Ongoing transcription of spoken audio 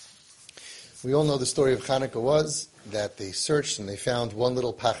We all know the story of Chanukah was that they searched and they found one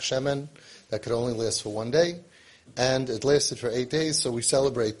little pach shemen that could only last for one day, and it lasted for 8 days, so we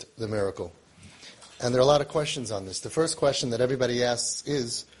celebrate the miracle. And there are a lot of questions on this. The first question that everybody asks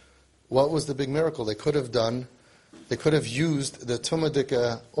is, what was the big miracle they could have done? They could have used the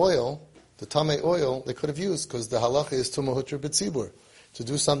tumadika oil, the tameh oil, they could have used, because the halacha is tumahutra b'tzibur. To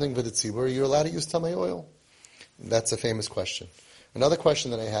do something for the tzibur, you're allowed to use tameh oil. That's a famous question. Another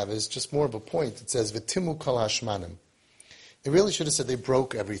question that I have is just more of a point. It says, V'timu kol hashmanim. It really should have said they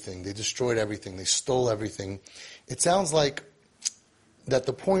broke everything, they destroyed everything, they stole everything. It sounds like that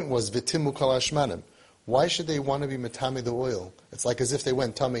the point was V'timu kol hashmanim. Why should they want to be matame the oil? It's like as if they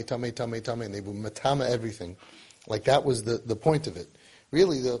went tame, and they would matame everything. Like that was the point of it.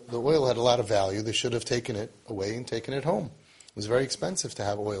 Really, the oil had a lot of value. They should have taken it away and taken it home. It was very expensive to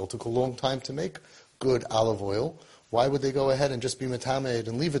have oil. It took a long time to make good olive oil. Why would they go ahead and just be matame it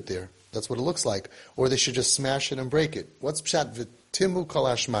and leave it there? That's what it looks like. Or they should just smash it and break it. What's pshat v'timu kol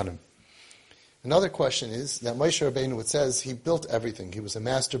hashmanim? Another question is that Moshe Rabbeinu, it says, he built everything. He was a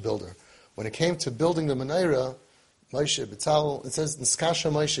master builder. When it came to building the menorah, Moshe, B'tzalel, it says,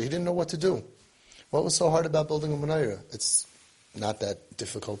 Niskasha Moshe, he didn't know what to do. What was so hard about building a menorah? It's not that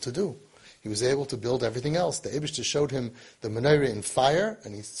difficult to do. He was able to build everything else. The Eibishter showed him the menorah in fire,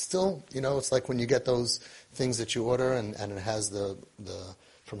 and he still, it's like when you get those things that you order, and it has the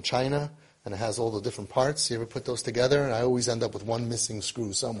from China, and it has all the different parts. You ever put those together? And I always end up with one missing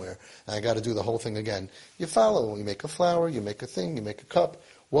screw somewhere, and I got to do the whole thing again. You follow. You make a flower, you make a thing, you make a cup.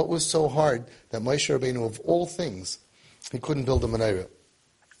 What was so hard that Moshe Rabbeinu, of all things, he couldn't build a menorah?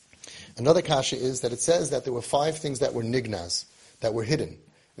 Another kasha is that it says that there were 5 things that were nignaz, that were hidden.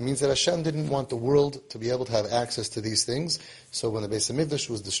 It means that Hashem didn't want the world to be able to have access to these things. So when the Beis HaMikdash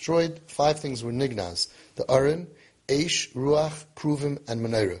was destroyed, 5 things were nignaz. The Aron, Eish, Ruach, Kruvim, and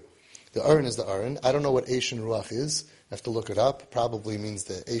Menorah. The Aron is the Aron. I don't know what Eish and Ruach is. I have to look it up. Probably means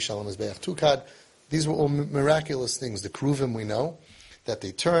the Eish Alam Mizbeach Tukad. These were all miraculous things. The Kruvim we know, that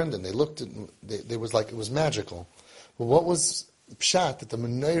they turned and they looked, and they was like, it was magical. Well, what was pshat, that the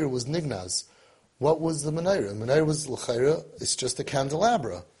menorah was nignaz? What was the menorah? The menorah was l'chayra, it's just a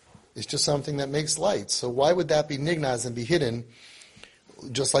candelabra. It's just something that makes light. So why would that be nignaz and be hidden,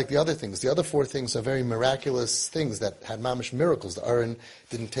 just like the other things? The other 4 things are very miraculous things that had mamish miracles. The Aron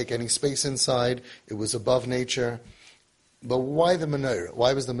didn't take any space inside. It was above nature. But why the menorah?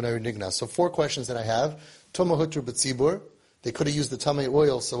 Why was the menorah nignaz? So 4 questions that I have. Tomahutra b'tzibur. They could have used the tameh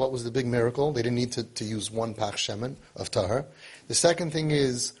oil, so what was the big miracle? They didn't need to use one pach shemen of tahar. The second thing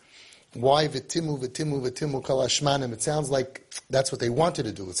is, why v'timu kol hashmanim? It sounds like that's what they wanted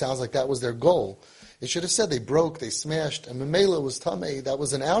to do. It sounds like that was their goal. It should have said they broke, they smashed, and memela was tameh. That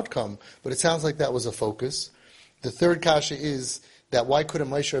was an outcome, but it sounds like that was a focus. The third kasha is that why couldn't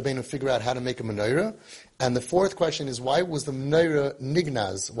Moshe Rabbeinu figure out how to make a menorah? And the 4th question is, why was the menorah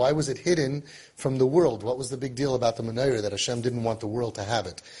nignaz? Why was it hidden from the world? What was the big deal about the menorah that Hashem didn't want the world to have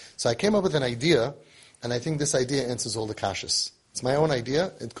it? So I came up with an idea, and I think this idea answers all the kashas. It's my own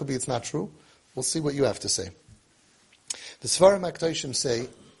idea. It could be it's not true. We'll see what you have to say. The Svarim HaKadoshim say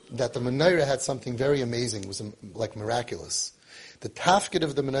that the menorah had something very amazing, was like miraculous. The tafkid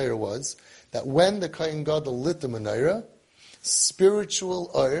of the menorah was that when the Kohen Gadol lit the menorah,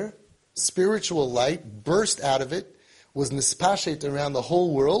 spiritual light burst out of it, was nispashet around the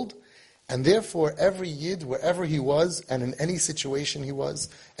whole world, and therefore every yid, wherever he was, and in any situation he was,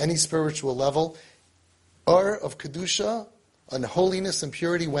 any spiritual level, of kedusha, and holiness and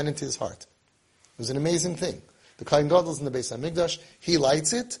purity went into his heart. It was an amazing thing. The Kohen Gadol is in the Beis HaMikdash, he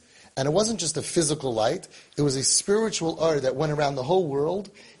lights it, and it wasn't just a physical light, it was a spiritual that went around the whole world.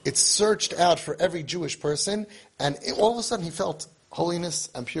 It searched out for every Jewish person, and all of a sudden he felt holiness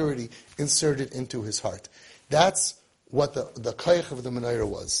and purity inserted into his heart. That's what the koyach of the menorah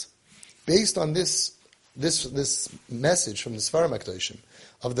was. Based on this message from the Svarim HaKadoshim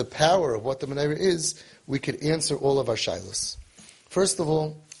of the power of what the menorah is, we could answer all of our shilas. First of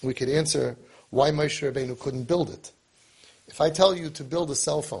all, we could answer why Moshe Rabbeinu couldn't build it. If I tell you to build a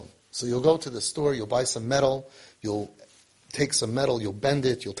cell phone, so you'll go to the store, you'll buy some metal, you'll take some metal, you'll bend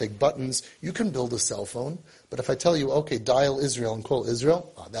it, you'll take buttons, you can build a cell phone. But if I tell you, okay, dial Israel and call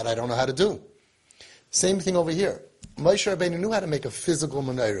Israel, that I don't know how to do. Same thing over here. Moshe Rabbeinu knew how to make a physical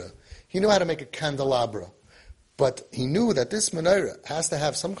menorah. He knew how to make a candelabra. But he knew that this menorah has to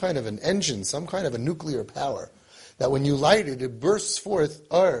have some kind of an engine, some kind of a nuclear power, that when you light it, it bursts forth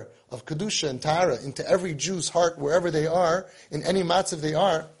of Kedusha and Tahara into every Jew's heart, wherever they are, in any matzav they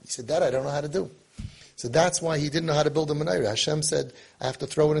are. He said, that I don't know how to do. So that's why he didn't know how to build a menorah. Hashem said, I have to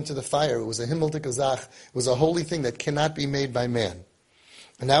throw it into the fire. It was a himmel tikazach. It was a holy thing that cannot be made by man.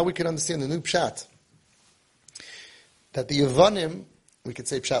 And now we can understand the new pshat. That the Yevanim, we could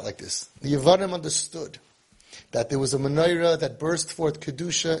say pshat like this. The Yevanim understood that there was a menorah that burst forth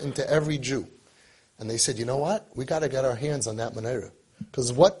Kedusha into every Jew. And they said, you know what? We got to get our hands on that menorah.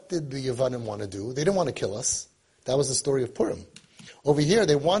 Because what did the Yevanim want to do? They didn't want to kill us. That was the story of Purim. Over here,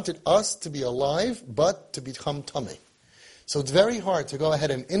 they wanted us to be alive, but to become tamei. So it's very hard to go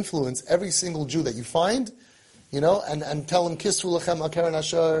ahead and influence every single Jew that you find, and tell them, Kisvu lechem al-keren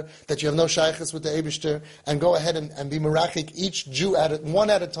asher, that you have no shaykhs with the Eibishter, and go ahead and be merachik each Jew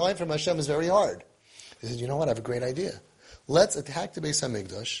one at a time from Hashem is very hard. They said, you know what, I have a great idea. Let's attack the Beis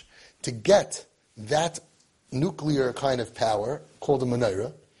HaMikdash to get that nuclear kind of power, called the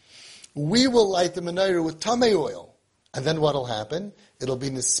menorah. We will light the menorah with tamei oil. And then what will happen? It'll be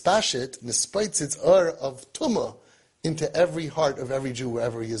nispashit, nispaitz of tumah into every heart of every Jew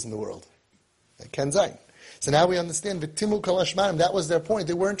wherever he is in the world. Ken Zayin. So now we understand v'timu kol hashmanim. That was their point.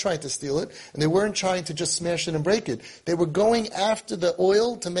 They weren't trying to steal it, and they weren't trying to just smash it and break it. They were going after the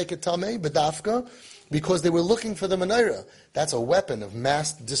oil to make it tamei, bedafka, because they were looking for the menorah. That's a weapon of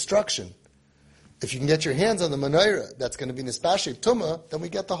mass destruction. If you can get your hands on the menorah that's going to be nispashit tumah, then we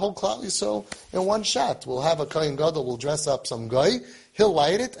get the whole Klal Yisrael in one shot. We'll have a kohen gadol, we'll dress up some guy, he'll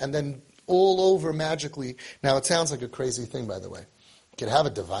light it, and then all over magically. Now it sounds like a crazy thing, by the way. You can have a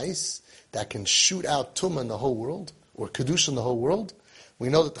device that can shoot out tumah in the whole world, or kedusha in the whole world. We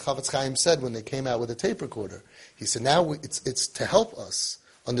know that the Chavetz Chaim said when they came out with a tape recorder, he said now it's to help us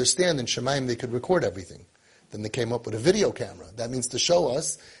understand in Shemayim they could record everything. Then they came up with a video camera. That means to show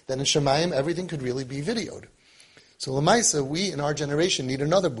us that in Shemayim everything could really be videoed. So Lamaisa, we in our generation need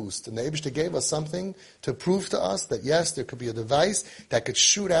another boost. And the Eibishter gave us something to prove to us that yes, there could be a device that could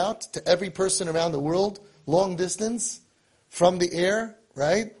shoot out to every person around the world, long distance, from the air,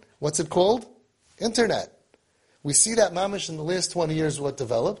 right? What's it called? Internet. We see that mamish in the last 20 years what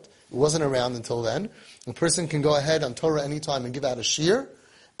developed. It wasn't around until then. A person can go ahead on Torah anytime and give out a shir,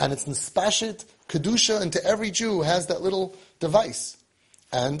 and it's nispashit kedusha into every Jew who has that little device.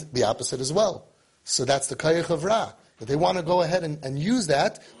 And the opposite as well. So that's the kayach of Ra. That they want to go ahead and use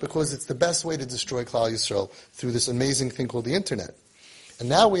that because it's the best way to destroy Klal Yisrael through this amazing thing called the internet. And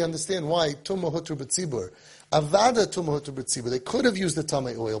now we understand why Tumah Hutur B'tzibur. Avada Tumah Hutur B'tzibur. They could have used the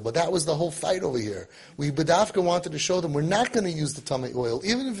tamei oil, but that was the whole fight over here. We B'dafka wanted to show them we're not going to use the tamei oil,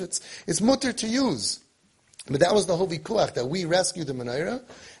 even if it's mutter to use. But that was the whole vikuach, that we rescued the menorah,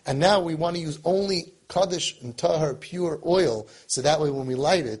 and now we want to use only kaddish and tahar, pure oil, so that way when we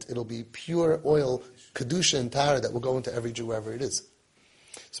light it, it'll be pure oil, kedusha and tahar, that will go into every Jew wherever it is.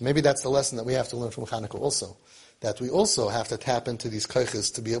 So maybe that's the lesson that we have to learn from Chanukah also, that we also have to tap into these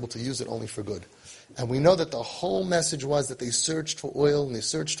kaiches to be able to use it only for good. And we know that the whole message was that they searched for oil,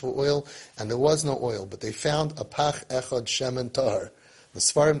 and there was no oil, but they found a pach echad shemen tahar. The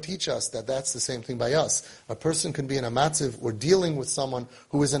Sfarim teach us that that's the same thing by us. A person can be in a matziv, or dealing with someone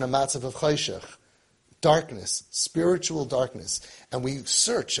who is in a matziv of chayshech, darkness, spiritual darkness. And we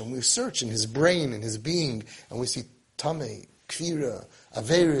search in his brain, in his being, and we see tamei, kfira,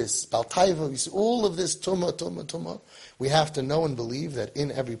 averis, baltaiva, we see all of this tumah. We have to know and believe that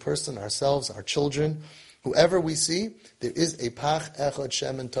in every person, ourselves, our children, whoever we see, there is a pach echad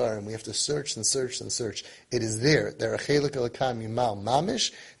shemen tahar, and we have to search and search and search. It is there. There are chelik elokam yimal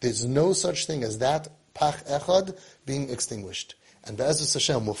mamish. There's no such thing as that pach echad being extinguished. And Be'ezus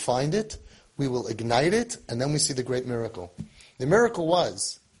Hashem will find it, we will ignite it, and then we see the great miracle. The miracle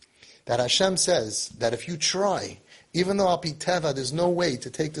was that Hashem says that if you try, even though al pi teva, there's no way to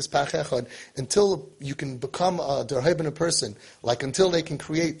take this pach echad until you can become a derheben person, like until they can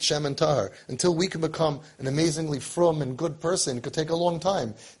create shemen tahar, until we can become an amazingly frum and good person. It could take a long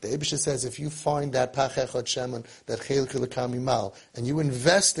time. The Eibishter says if you find that pach echad shemen, that chelik elokam yimal, and you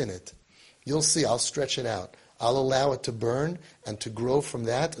invest in it, you'll see, I'll stretch it out. I'll allow it to burn and to grow from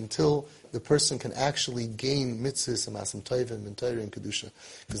that until the person can actually gain mitzvahs and masim tovim and Torah and kedusha.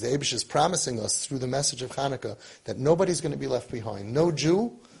 Because the Eibush is promising us through the message of Chanukah that nobody's going to be left behind. No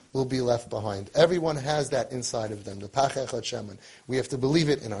Jew will be left behind. Everyone has that inside of them, the pach echad shemen. We have to believe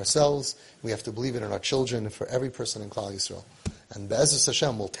it in ourselves. We have to believe it in our children and for every person in Klal Yisrael. And Be'ezus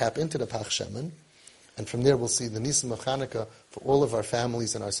Hashem will tap into the pach shemen, and from there we'll see the nisim of Chanukah for all of our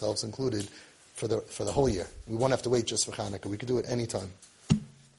families and ourselves included for the whole year. We won't have to wait just for Chanukah. We could do it anytime.